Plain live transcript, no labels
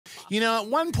You know, at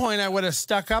one point I would have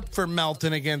stuck up for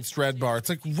Melton against REDBAR. It's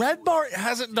like REDBAR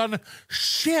hasn't done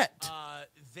shit.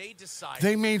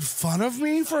 They made fun of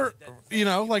me for, you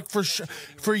know, like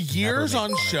for years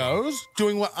on shows,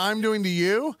 doing what I'm doing to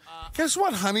you. Guess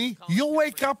what, honey? You'll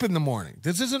wake up in the morning.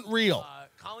 This isn't real.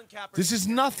 This is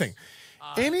nothing.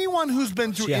 Anyone who's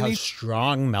been through how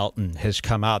strong Melton has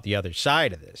come out the other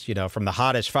side of this. You know, from the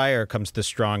hottest fire comes the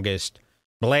strongest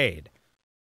blade.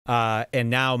 And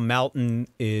now Melton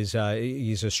is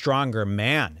he's a stronger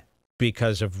man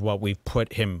because of what we've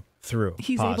put him through.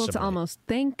 He's able to almost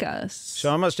thank us. So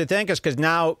almost to thank us, because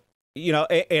now, you know,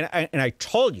 and I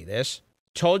told you this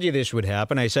would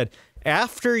happen. I said,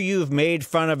 after you've made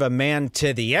fun of a man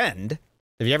to the end,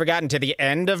 have you ever gotten to the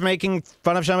end of making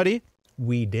fun of somebody?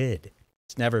 We did.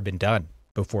 It's never been done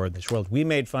before in this world. We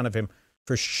made fun of him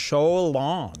for so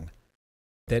long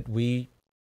that we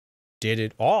did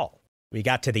it all. We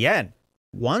got to the end.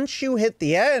 Once you hit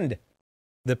the end,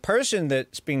 the person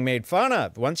that's being made fun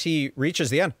of, once he reaches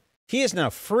the end, he is now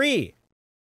free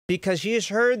because he has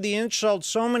heard the insult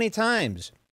so many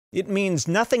times. It means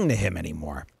nothing to him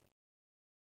anymore.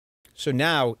 So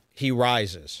now he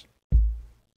rises.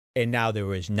 And now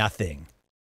there is nothing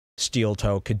Steel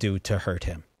Toe could do to hurt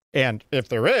him. And if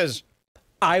there is,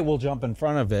 I will jump in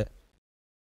front of it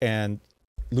and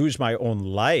lose my own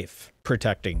life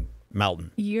protecting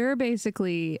Melton. You're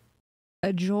basically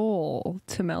a Joel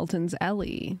to Melton's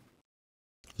Ellie.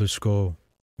 Let's go.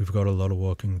 We've got a lot of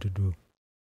walking to do.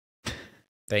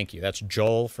 Thank you. That's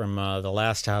Joel from The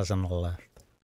Last House on the Left.